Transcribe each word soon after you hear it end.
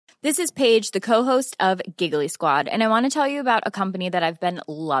This is Paige, the co-host of Giggly Squad, and I want to tell you about a company that I've been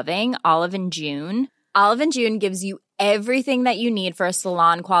loving, Olive & June. Olive & June gives you everything that you need for a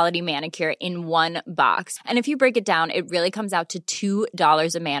salon-quality manicure in one box. And if you break it down, it really comes out to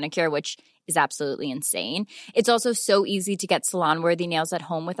 $2 a manicure, which is absolutely insane. It's also so easy to get salon-worthy nails at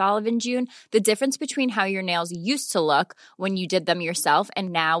home with Olive & June. The difference between how your nails used to look when you did them yourself and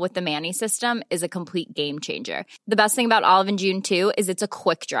now with the Mani system is a complete game changer. The best thing about Olive & June, too, is it's a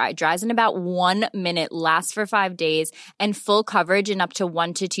quick dry. Dries in about 1 minute, lasts for 5 days, and full coverage in up to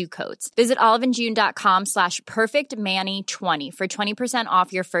 1 to 2 coats. Visit oliveandjune.com/perfectmani20 for 20%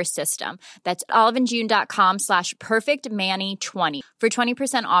 off your first system. That's oliveandjune.com/perfectmani20 for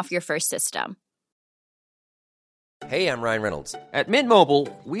 20% off your first system. Hey, I'm Ryan Reynolds. At Mint Mobile,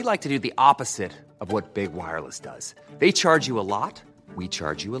 we like to do the opposite of what Big Wireless does. They charge you a lot, we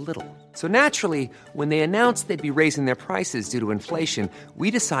charge you a little. So naturally, when they announced they'd be raising their prices due to inflation,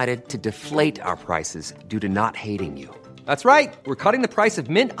 we decided to deflate our prices due to not hating you. That's right. We're cutting the price of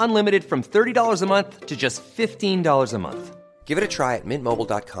Mint Unlimited from $30 a month to just $15 a month. Give it a try at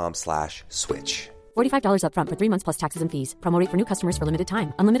mintmobile.com/switch. $45 up front for 3 months plus taxes and fees. Promo rate for new customers for limited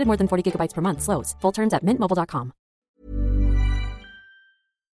time. Unlimited more than 40 gigabytes per month. Slows full terms at mintmobile.com.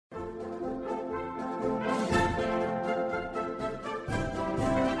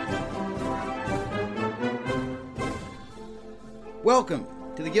 Welcome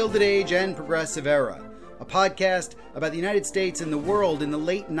to the Gilded Age and Progressive Era, a podcast about the United States and the world in the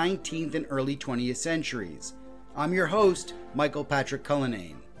late 19th and early 20th centuries. I'm your host, Michael Patrick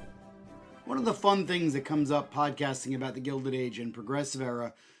Cullinane. One of the fun things that comes up podcasting about the Gilded Age and Progressive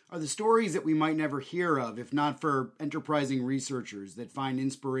Era are the stories that we might never hear of if not for enterprising researchers that find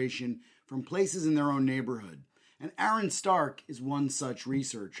inspiration from places in their own neighborhood. And Aaron Stark is one such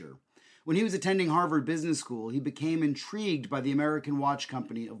researcher. When he was attending Harvard Business School, he became intrigued by the American Watch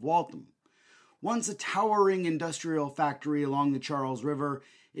Company of Waltham. Once a towering industrial factory along the Charles River,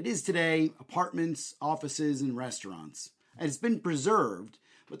 it is today apartments, offices, and restaurants. And it's been preserved,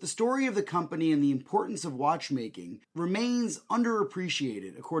 but the story of the company and the importance of watchmaking remains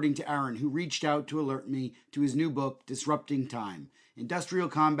underappreciated, according to Aaron, who reached out to alert me to his new book, Disrupting Time: Industrial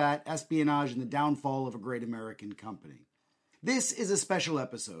Combat, Espionage, and the Downfall of a Great American Company. This is a special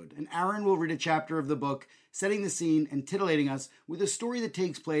episode, and Aaron will read a chapter of the book, setting the scene and titillating us with a story that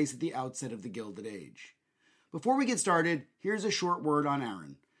takes place at the outset of the Gilded Age. Before we get started, here's a short word on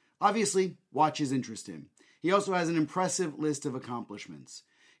Aaron. Obviously, watches interest him. He also has an impressive list of accomplishments.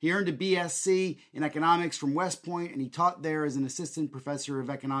 He earned a BSc in economics from West Point, and he taught there as an assistant professor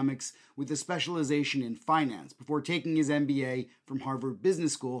of economics with a specialization in finance before taking his MBA from Harvard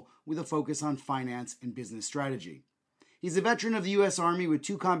Business School with a focus on finance and business strategy. He's a veteran of the U.S. Army with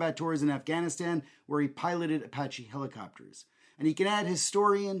 2 combat tours in Afghanistan where he piloted Apache helicopters. And he can add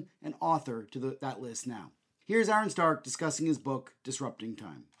historian and author to that list now. Here's Aaron Stark discussing his book, Disrupting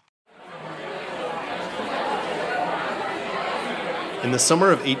Time. In the summer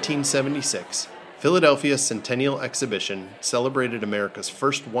of 1876, Philadelphia's Centennial Exhibition celebrated America's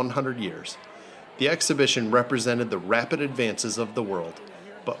first 100 years. The exhibition represented the rapid advances of the world,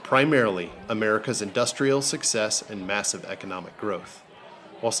 but primarily America's industrial success and massive economic growth.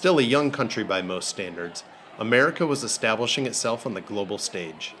 While still a young country by most standards, America was establishing itself on the global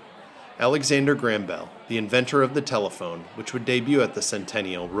stage. Alexander Graham Bell, the inventor of the telephone, which would debut at the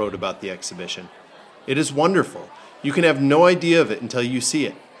Centennial, wrote about the exhibition. "It is wonderful. You can have no idea of it until you see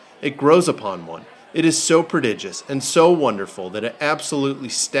it. It grows upon one. It is so prodigious and so wonderful that it absolutely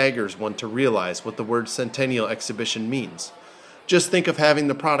staggers one to realize what the word Centennial Exhibition means. Just think of having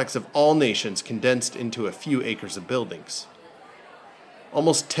the products of all nations condensed into a few acres of buildings."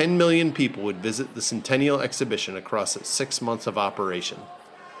 Almost 10 million people would visit the Centennial Exhibition across its 6 months of operation.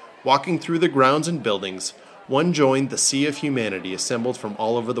 Walking through the grounds and buildings, one joined the sea of humanity assembled from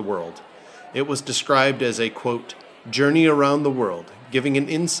all over the world. It was described as a, quote, journey around the world, giving an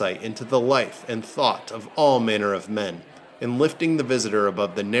insight into the life and thought of all manner of men, and lifting the visitor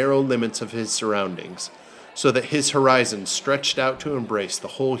above the narrow limits of his surroundings, so that his horizon stretched out to embrace the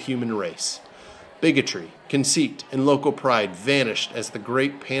whole human race. Bigotry, conceit, and local pride vanished as the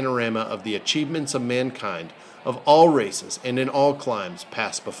great panorama of the achievements of mankind of all races and in all climes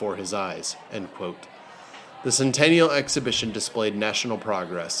passed before his eyes, end quote. The Centennial Exhibition displayed national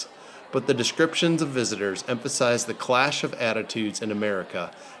progress, but the descriptions of visitors emphasized the clash of attitudes in America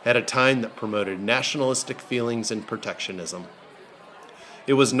at a time that promoted nationalistic feelings and protectionism.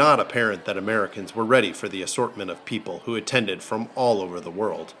 It was not apparent that Americans were ready for the assortment of people who attended from all over the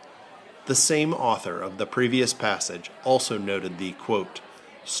world. The same author of the previous passage also noted the, quote,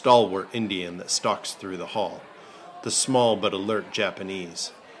 stalwart Indian that stalks through the hall, the small but alert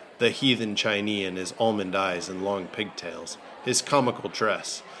Japanese, The heathen Chinese in his almond eyes and long pigtails, his comical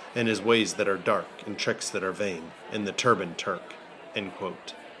dress, and his ways that are dark and tricks that are vain, and the turbaned Turk." End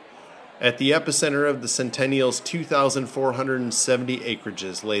quote. At the epicenter of the Centennial's 2,470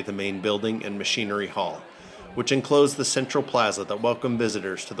 acreages lay the main building and machinery hall, which enclosed the central plaza that welcomed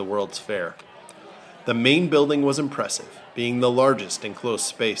visitors to the World's Fair. The main building was impressive, being the largest enclosed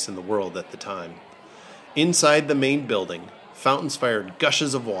space in the world at the time. Inside the main building, fountains fired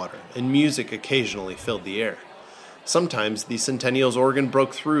gushes of water, and music occasionally filled the air. Sometimes the Centennial's organ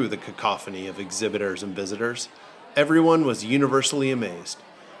broke through the cacophony of exhibitors and visitors. Everyone was universally amazed.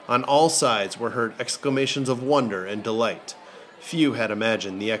 On all sides were heard exclamations of wonder and delight. Few had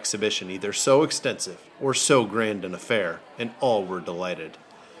imagined the exhibition either so extensive or so grand an affair, and all were delighted.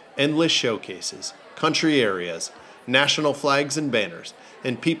 Endless showcases, country areas, national flags and banners,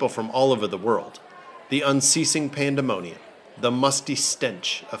 and people from all over the world. The unceasing pandemonium, the musty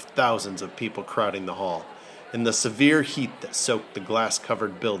stench of thousands of people crowding the hall, and the severe heat that soaked the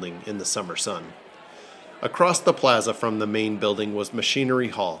glass-covered building in the summer sun. Across the plaza from the main building was Machinery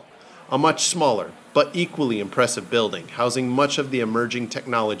Hall, a much smaller but equally impressive building housing much of the emerging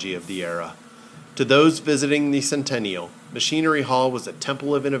technology of the era. To those visiting the Centennial, Machinery Hall was a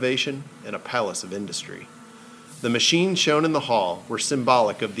temple of innovation and a palace of industry. The machines shown in the hall were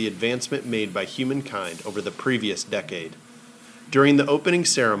symbolic of the advancement made by humankind over the previous decade. During the opening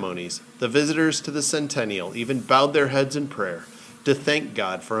ceremonies, the visitors to the Centennial even bowed their heads in prayer to thank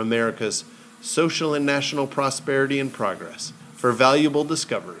God for America's social and national prosperity and progress, for valuable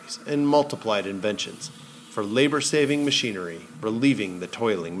discoveries and multiplied inventions, for labor-saving machinery relieving the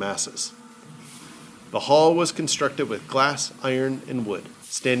toiling masses. The hall was constructed with glass, iron, and wood,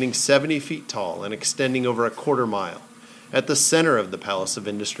 standing 70 feet tall and extending over a quarter mile. At the center of the Palace of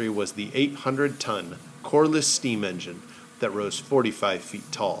Industry was the 800-ton coreless steam engine that rose 45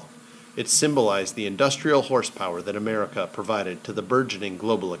 feet tall. It symbolized the industrial horsepower that America provided to the burgeoning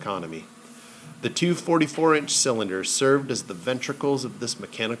global economy. The two 44-inch cylinders served as the ventricles of this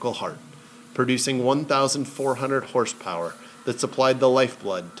mechanical heart, producing 1,400 horsepower that supplied the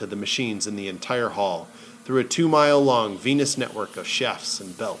lifeblood to the machines in the entire hall through a 2-mile-long Venus network of shafts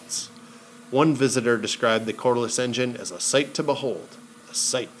and belts. One visitor described the coreless engine as a sight to behold, a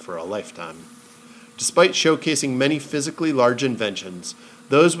sight for a lifetime. Despite showcasing many physically large inventions,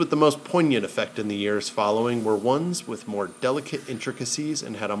 those with the most poignant effect in the years following were ones with more delicate intricacies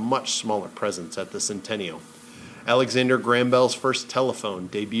and had a much smaller presence at the Centennial. Alexander Graham Bell's first telephone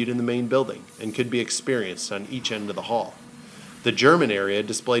debuted in the main building and could be experienced on each end of the hall. The German area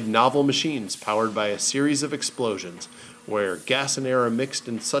displayed novel machines powered by a series of explosions, where gas and air are mixed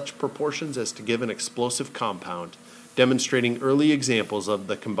in such proportions as to give an explosive compound, demonstrating early examples of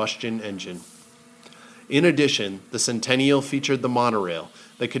the combustion engine. In addition, the Centennial featured the monorail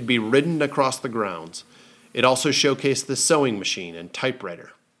that could be ridden across the grounds. It also showcased the sewing machine and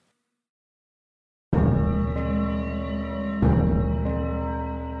typewriter.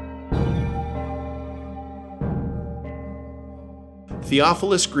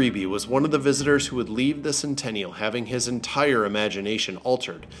 Theophilus Greeby was one of the visitors who would leave the Centennial having his entire imagination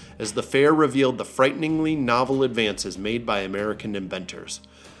altered as the fair revealed the frighteningly novel advances made by American inventors.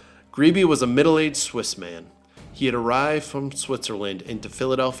 Greeby was a middle-aged Swiss man. He had arrived from Switzerland into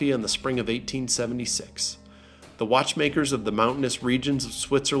Philadelphia in the spring of 1876. The watchmakers of the mountainous regions of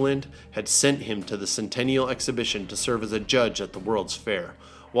Switzerland had sent him to the Centennial Exhibition to serve as a judge at the World's Fair,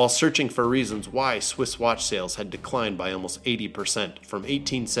 while searching for reasons why Swiss watch sales had declined by almost 80% from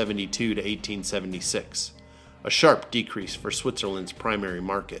 1872 to 1876, a sharp decrease for Switzerland's primary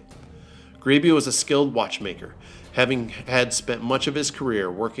market. Greeby was a skilled watchmaker, having had spent much of his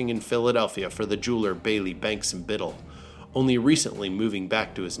career working in Philadelphia for the jeweler Bailey, Banks & Biddle, only recently moving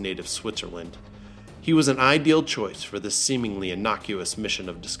back to his native Switzerland. He was an ideal choice for this seemingly innocuous mission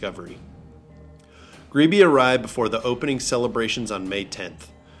of discovery. Greeby arrived before the opening celebrations on May 10th.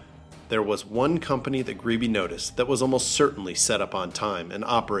 There was one company that Greeby noticed that was almost certainly set up on time and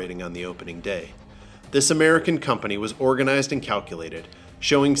operating on the opening day. This American company was organized and calculated,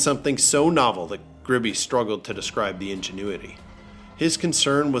 showing something so novel that Greeby struggled to describe the ingenuity. His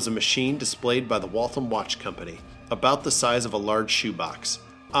concern was a machine displayed by the Waltham Watch Company, about the size of a large shoebox,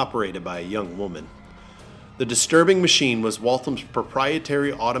 operated by a young woman. The disturbing machine was Waltham's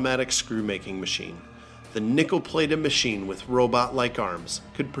proprietary automatic screw-making machine. The nickel-plated machine with robot-like arms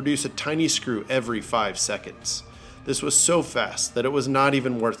could produce a tiny screw every 5 seconds. This was so fast that it was not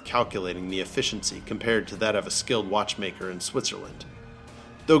even worth calculating the efficiency compared to that of a skilled watchmaker in Switzerland.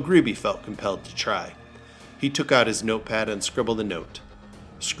 Though Greeby felt compelled to try. He took out his notepad and scribbled a note.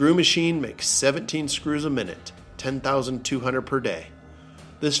 Screw machine makes 17 screws a minute, 10,200 per day.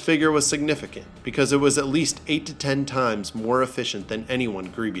 This figure was significant because it was at least 8 to 10 times more efficient than anyone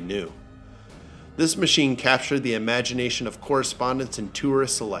Greeby knew. This machine captured the imagination of correspondents and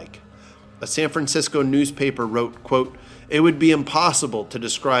tourists alike. A San Francisco newspaper wrote, quote, "It would be impossible to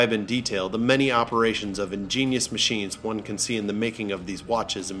describe in detail the many operations of ingenious machines one can see in the making of these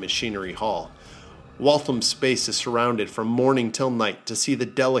watches in Machinery Hall. Waltham's space is surrounded from morning till night to see the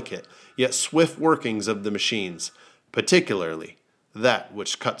delicate yet swift workings of the machines, particularly that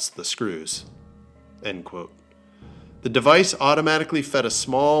which cuts the screws." End quote. The device automatically fed a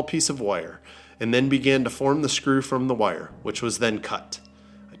small piece of wire and then began to form the screw from the wire, which was then cut.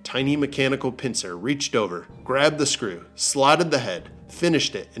 A tiny mechanical pincer reached over, grabbed the screw, slotted the head,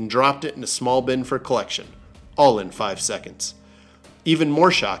 finished it, and dropped it in a small bin for collection, all in 5 seconds. Even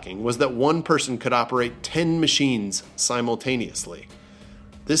more shocking was that one person could operate 10 machines simultaneously.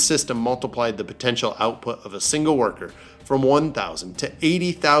 This system multiplied the potential output of a single worker from 1,000 to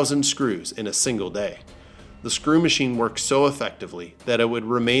 80,000 screws in a single day. The screw machine worked so effectively that it would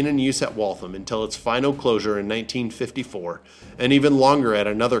remain in use at Waltham until its final closure in 1954, and even longer at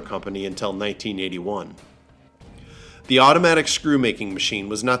another company until 1981. The automatic screw-making machine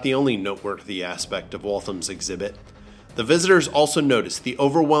was not the only noteworthy aspect of Waltham's exhibit. The visitors also noticed the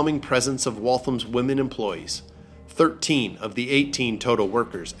overwhelming presence of Waltham's women employees, 13 of the 18 total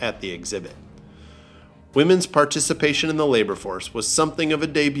workers at the exhibit. Women's participation in the labor force was something of a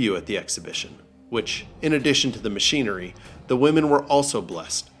debut at the exhibition, which, in addition to the machinery, the women were also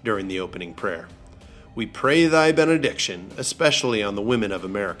blessed during the opening prayer. "We pray thy benediction, especially on the women of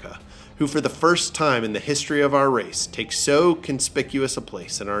America, who for the first time in the history of our race take so conspicuous a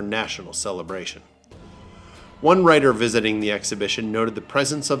place in our national celebration." One writer visiting the exhibition noted the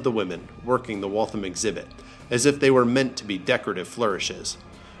presence of the women working the Waltham exhibit as if they were meant to be decorative flourishes.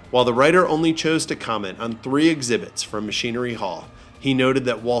 While the writer only chose to comment on 3 exhibits from Machinery Hall, he noted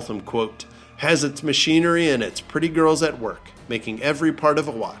that Waltham, quote, "has its machinery and its pretty girls at work, making every part of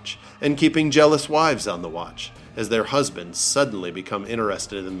a watch, and keeping jealous wives on the watch, as their husbands suddenly become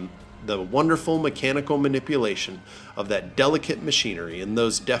interested in the wonderful mechanical manipulation of that delicate machinery in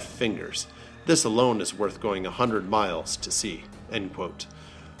those deft fingers. This alone is worth going 100 miles to see." End quote.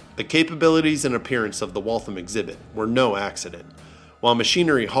 The capabilities and appearance of the Waltham exhibit were no accident. While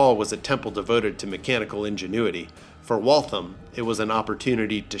Machinery Hall was a temple devoted to mechanical ingenuity, for Waltham, it was an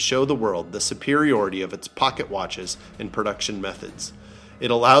opportunity to show the world the superiority of its pocket watches and production methods. It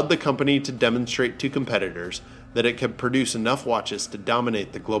allowed the company to demonstrate to competitors that it could produce enough watches to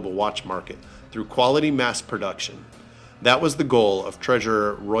dominate the global watch market through quality mass production. That was the goal of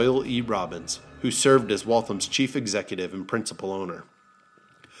Treasurer Royal E. Robbins, who served as Waltham's chief executive and principal owner.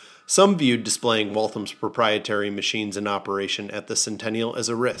 Some viewed displaying Waltham's proprietary machines in operation at the Centennial as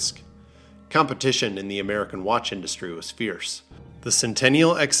a risk. Competition in the American watch industry was fierce. The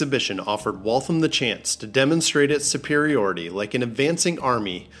Centennial exhibition offered Waltham the chance to demonstrate its superiority like an advancing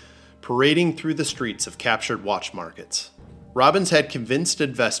army parading through the streets of captured watch markets. Robbins had convinced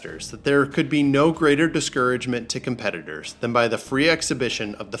investors that there could be no greater discouragement to competitors than by the free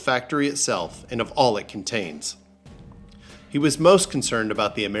exhibition of the factory itself and of all it contains. He was most concerned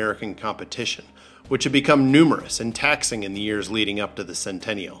about the American competition, which had become numerous and taxing in the years leading up to the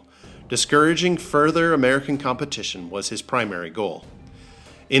Centennial. Discouraging further American competition was his primary goal.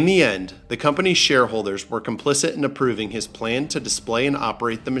 In the end, the company's shareholders were complicit in approving his plan to display and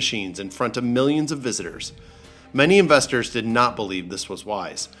operate the machines in front of millions of visitors. Many investors did not believe this was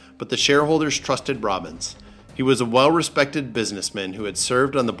wise, but the shareholders trusted Robbins. He was a well-respected businessman who had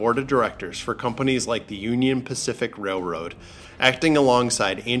served on the board of directors for companies like the Union Pacific Railroad, acting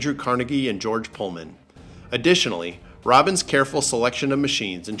alongside Andrew Carnegie and George Pullman. Additionally, Robbins' careful selection of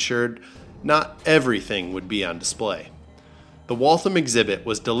machines ensured not everything would be on display. The Waltham exhibit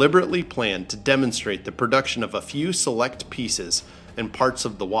was deliberately planned to demonstrate the production of a few select pieces and parts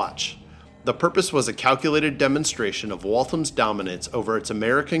of the watch. The purpose was a calculated demonstration of Waltham's dominance over its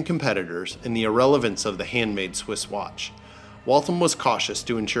American competitors and the irrelevance of the handmade Swiss watch. Waltham was cautious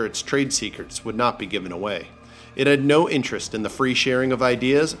to ensure its trade secrets would not be given away. It had no interest in the free sharing of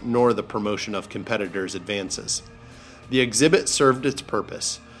ideas nor the promotion of competitors' advances. The exhibit served its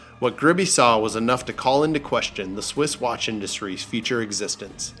purpose. What Greeby saw was enough to call into question the Swiss watch industry's future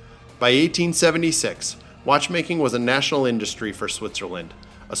existence. By 1876, watchmaking was a national industry for Switzerland,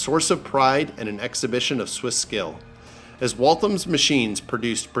 a source of pride and an exhibition of Swiss skill. As Waltham's machines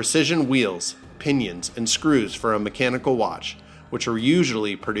produced precision wheels, pinions, and screws for a mechanical watch, which were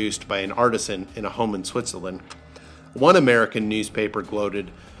usually produced by an artisan in a home in Switzerland, one American newspaper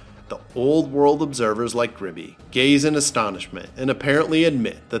gloated, "The old world observers like Greeby gaze in astonishment and apparently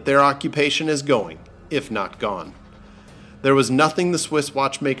admit that their occupation is going, if not gone." There was nothing the Swiss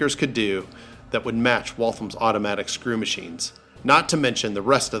watchmakers could do that would match Waltham's automatic screw machines, not to mention the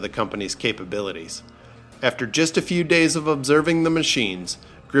rest of the company's capabilities. After just a few days of observing the machines,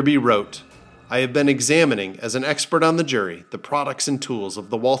 Gribbe wrote, "I have been examining, as an expert on the jury, the products and tools of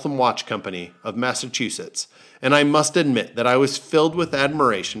the Waltham Watch Company of Massachusetts, and I must admit that I was filled with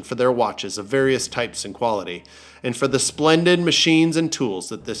admiration for their watches of various types and quality, and for the splendid machines and tools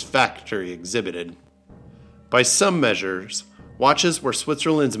that this factory exhibited." By some measures, watches were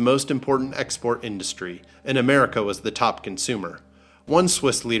Switzerland's most important export industry, and America was the top consumer. One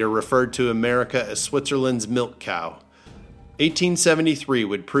Swiss leader referred to America as Switzerland's milk cow. 1873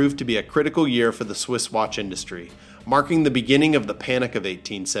 would prove to be a critical year for the Swiss watch industry, marking the beginning of the Panic of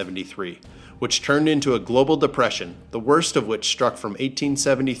 1873, which turned into a global depression, the worst of which struck from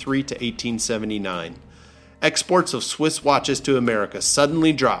 1873 to 1879. Exports of Swiss watches to America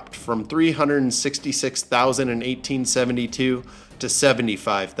suddenly dropped from 366,000 in 1872 to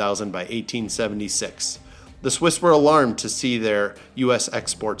 75,000 by 1876. The Swiss were alarmed to see their U.S.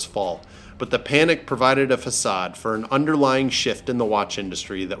 exports fall, but the panic provided a facade for an underlying shift in the watch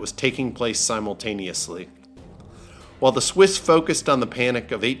industry that was taking place simultaneously. While the Swiss focused on the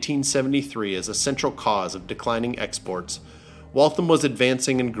Panic of 1873 as a central cause of declining exports, Waltham was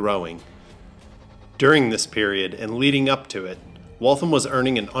advancing and growing. During this period and leading up to it, Waltham was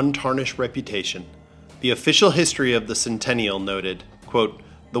earning an untarnished reputation. The official history of the centennial noted, quote,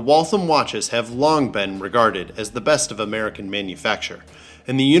 "The Waltham watches have long been regarded as the best of American manufacture,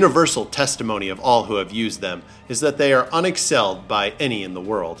 and the universal testimony of all who have used them is that they are unexcelled by any in the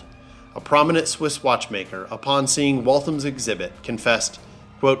world." A prominent Swiss watchmaker, upon seeing Waltham's exhibit, confessed,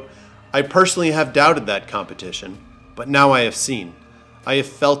 quote, "I personally have doubted that competition, but now I have seen. I have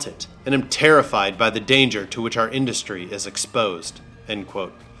felt it, and am terrified by the danger to which our industry is exposed." End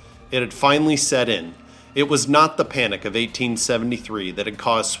quote. It had finally set in. It was not the Panic of 1873 that had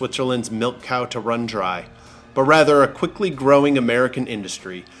caused Switzerland's milk cow to run dry, but rather a quickly growing American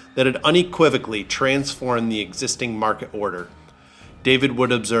industry that had unequivocally transformed the existing market order. David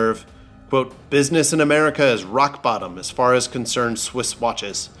would observe, quote, "Business in America is rock bottom as far as concerns Swiss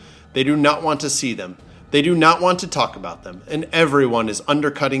watches. They do not want to see them. They do not want to talk about them, and everyone is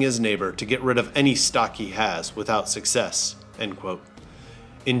undercutting his neighbor to get rid of any stock he has without success." End quote.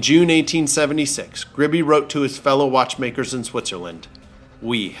 In June 1876, Gribbe wrote to his fellow watchmakers in Switzerland,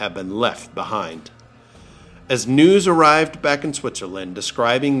 "We have been left behind." As news arrived back in Switzerland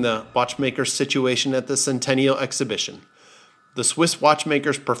describing the watchmakers' situation at the Centennial Exhibition, the Swiss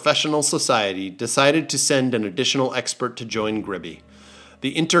Watchmakers Professional Society decided to send an additional expert to join Gribbe.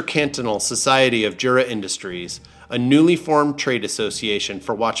 The Intercantonal Society of Jura Industries, a newly formed trade association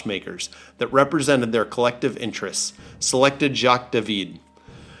for watchmakers that represented their collective interests, selected Jacques David.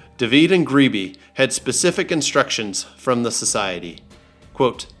 David and Gribbe had specific instructions from the society.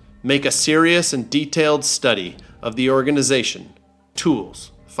 Quote, "Make a serious and detailed study of the organization,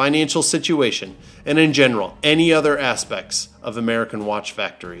 tools, financial situation, and in general, any other aspects of American watch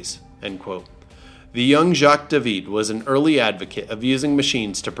factories." End quote. The young Jacques David was an early advocate of using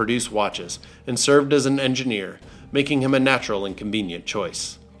machines to produce watches and served as an engineer, making him a natural and convenient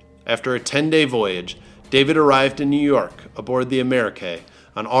choice. After a 10-day voyage, David arrived in New York aboard the Amerique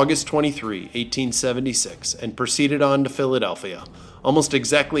on August 23, 1876, and proceeded on to Philadelphia, almost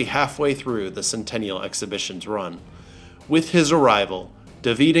exactly halfway through the Centennial Exhibition's run. With his arrival,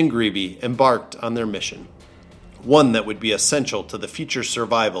 David and Gribbe embarked on their mission, one that would be essential to the future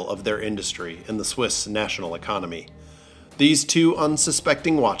survival of their industry in the Swiss national economy. These two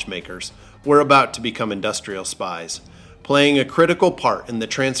unsuspecting watchmakers were about to become industrial spies, playing a critical part in the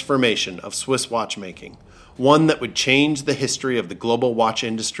transformation of Swiss watchmaking, one that would change the history of the global watch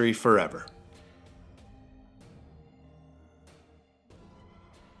industry forever.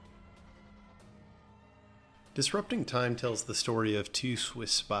 Disrupting Time tells the story of two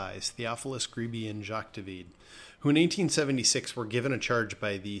Swiss spies, Theophilus Gribbe and Jacques David, who in 1876 were given a charge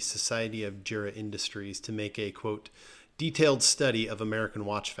by the Society of Jura Industries to make a, quote, "detailed study of American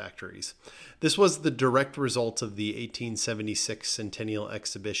watch factories." This was the direct result of the 1876 Centennial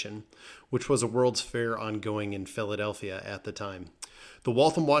Exhibition, which was a World's Fair ongoing in Philadelphia at the time. The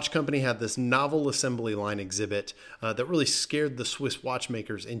Waltham Watch Company had this novel assembly line exhibit that really scared the Swiss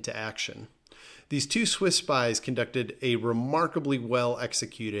watchmakers into action. These two Swiss spies conducted a remarkably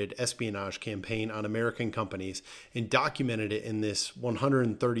well-executed espionage campaign on American companies and documented it in this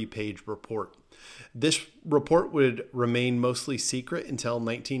 130-page report. This report would remain mostly secret until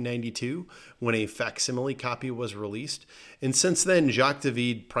 1992, when a facsimile copy was released. And since then, Jacques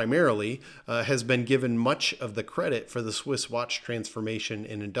David primarily has been given much of the credit for the Swiss watch transformation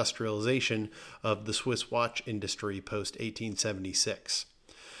and industrialization of the Swiss watch industry post-1876.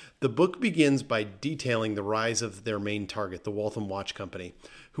 The book begins by detailing the rise of their main target, the Waltham Watch Company,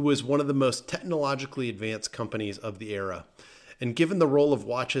 who was one of the most technologically advanced companies of the era. And given the role of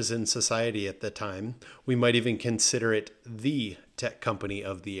watches in society at the time, we might even consider it the tech company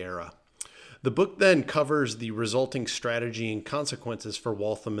of the era. The book then covers the resulting strategy and consequences for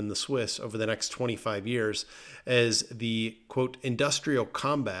Waltham and the Swiss over the next 25 years as the, quote, industrial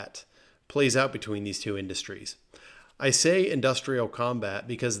combat plays out between these two industries. I say industrial combat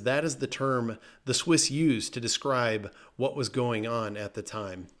because that is the term the Swiss used to describe what was going on at the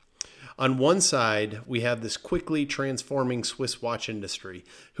time. On one side, we have this quickly transforming Swiss watch industry,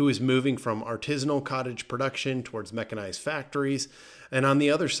 who is moving from artisanal cottage production towards mechanized factories, and on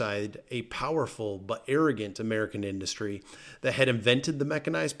the other side, a powerful but arrogant American industry that had invented the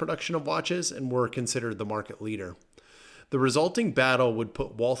mechanized production of watches and were considered the market leader. The resulting battle would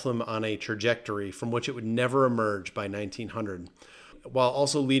put Waltham on a trajectory from which it would never emerge by 1900, while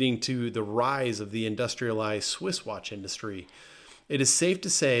also leading to the rise of the industrialized Swiss watch industry. It is safe to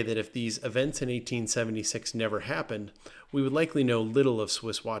say that if these events in 1876 never happened, we would likely know little of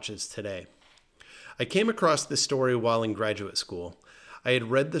Swiss watches today. I came across this story while in graduate school. I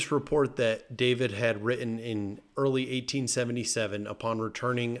had read this report that David had written in early 1877 upon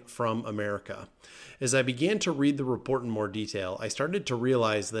returning from America. As I began to read the report in more detail, I started to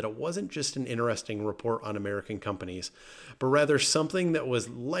realize that it wasn't just an interesting report on American companies, but rather something that was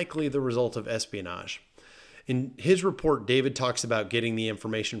likely the result of espionage. In his report, David talks about getting the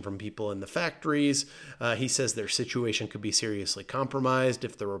information from people in the factories. He says their situation could be seriously compromised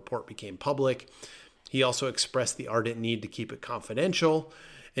if the report became public. He also expressed the ardent need to keep it confidential.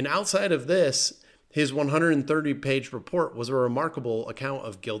 And outside of this, his 130-page report was a remarkable account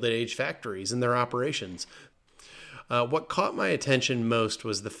of Gilded Age factories and their operations. What caught my attention most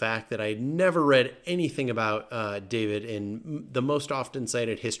was the fact that I had never read anything about David in the most often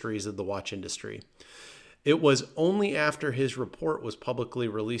cited histories of the watch industry. It was only after his report was publicly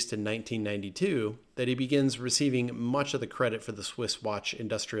released in 1992 that he begins receiving much of the credit for the Swiss watch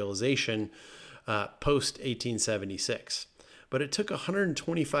industrialization post-1876. But it took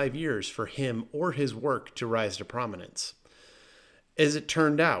 125 years for him or his work to rise to prominence. As it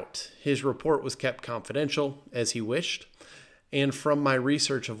turned out, his report was kept confidential, as he wished, and from my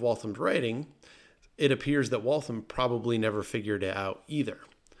research of Waltham's writing, it appears that Waltham probably never figured it out either.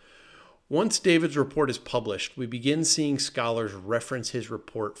 Once David's report is published, we begin seeing scholars reference his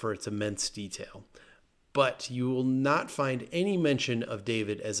report for its immense detail. But you will not find any mention of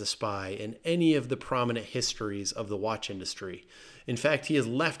David as a spy in any of the prominent histories of the watch industry. In fact, he is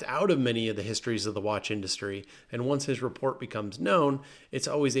left out of many of the histories of the watch industry, and once his report becomes known, it's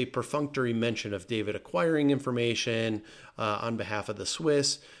always a perfunctory mention of David acquiring information on behalf of the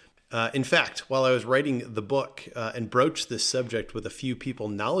Swiss. In fact, while I was writing the book and broached this subject with a few people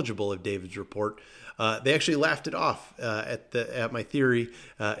knowledgeable of David's report, they actually laughed it off at my theory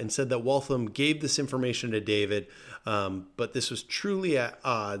and said that Waltham gave this information to David, but this was truly at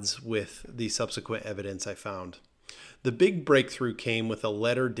odds with the subsequent evidence I found. The big breakthrough came with a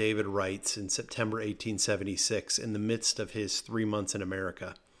letter David writes in September 1876 in the midst of his 3 months in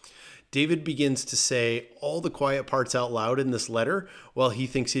America. David begins to say all the quiet parts out loud in this letter while he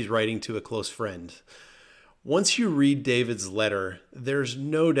thinks he's writing to a close friend. Once you read David's letter, there's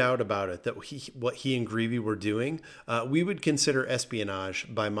no doubt about it that what he and Greevy were doing, we would consider espionage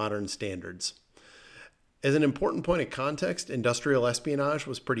by modern standards. As an important point of context, industrial espionage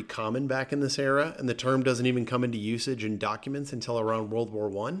was pretty common back in this era, and the term doesn't even come into usage in documents until around World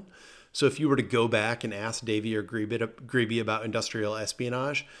War I. So if you were to go back and ask Davy or Greeby about industrial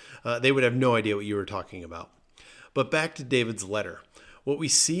espionage, they would have no idea what you were talking about. But back to David's letter. What we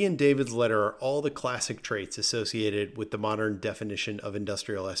see in David's letter are all the classic traits associated with the modern definition of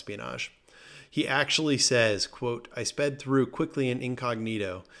industrial espionage. He actually says, quote, "I sped through quickly and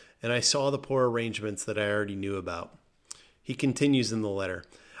incognito, and I saw the poor arrangements that I already knew about." He continues in the letter,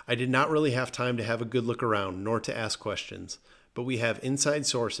 "I did not really have time to have a good look around, nor to ask questions. But we have inside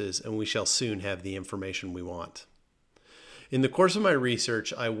sources, and we shall soon have the information we want." In the course of my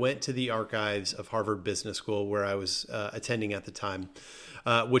research, I went to the archives of Harvard Business School, where I was attending at the time,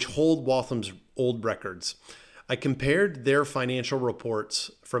 which hold Waltham's old records. I compared their financial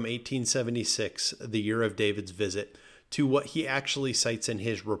reports from 1876, the year of David's visit, to what he actually cites in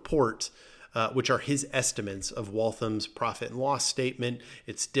his report which are his estimates of Waltham's profit and loss statement,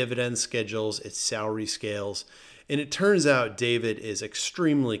 its dividend schedules, its salary scales. And it turns out David is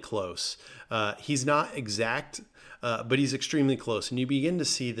extremely close. He's not exact, but he's extremely close. And you begin to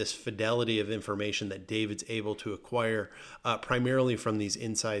see this fidelity of information that David's able to acquire primarily from these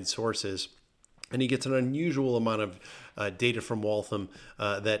inside sources. And he gets an unusual amount of data from Waltham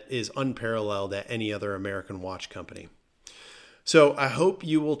that is unparalleled at any other American watch company. So I hope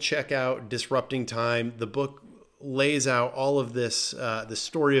you will check out Disrupting Time. The book lays out all of this, the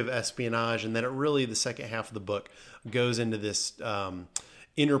story of espionage, and then the second half of the book goes into this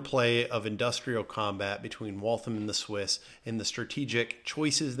interplay of industrial combat between Waltham and the Swiss and the strategic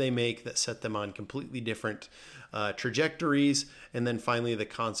choices they make that set them on completely different trajectories, and then finally the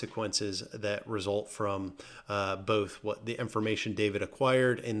consequences that result from both what the information David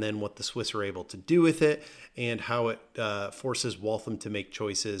acquired and then what the Swiss are able to do with it, and how it forces Waltham to make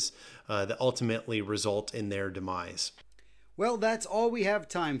choices that ultimately result in their demise. Well, that's all we have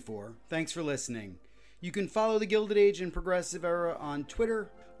time for. Thanks for listening. You can follow the Gilded Age and Progressive Era on Twitter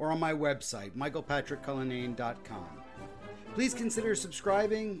or on my website, michaelpatrickcullinane.com. Please consider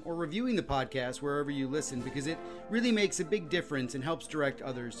subscribing or reviewing the podcast wherever you listen, because it really makes a big difference and helps direct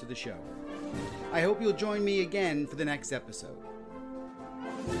others to the show. I hope you'll join me again for the next episode.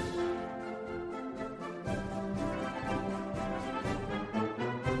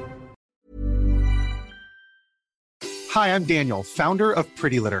 Hi, I'm Daniel, founder of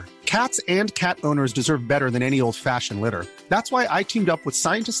Pretty Litter. Cats and cat owners deserve better than any old-fashioned litter. That's why I teamed up with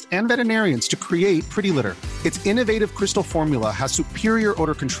scientists and veterinarians to create Pretty Litter. Its innovative crystal formula has superior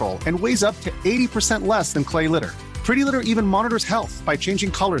odor control and weighs up to 80% less than clay litter. Pretty Litter even monitors health by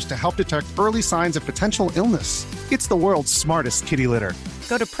changing colors to help detect early signs of potential illness. It's the world's smartest kitty litter.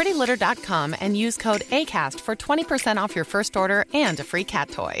 Go to prettylitter.com and use code ACAST for 20% off your first order and a free cat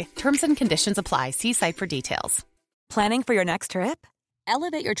toy. Terms and conditions apply. See site for details. Planning for your next trip?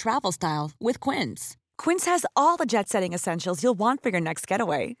 Elevate your travel style with Quince. Quince has all the jet-setting essentials you'll want for your next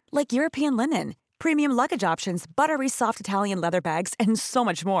getaway, like European linen, premium luggage options, buttery soft Italian leather bags, and so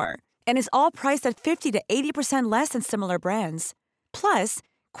much more. And is all priced at 50 to 80% less than similar brands. Plus,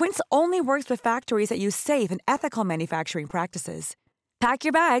 Quince only works with factories that use safe and ethical manufacturing practices. Pack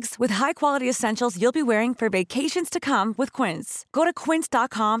your bags with high-quality essentials you'll be wearing for vacations to come with Quince. Go to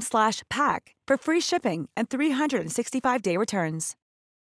quince.com/pack for free shipping and 365-day returns.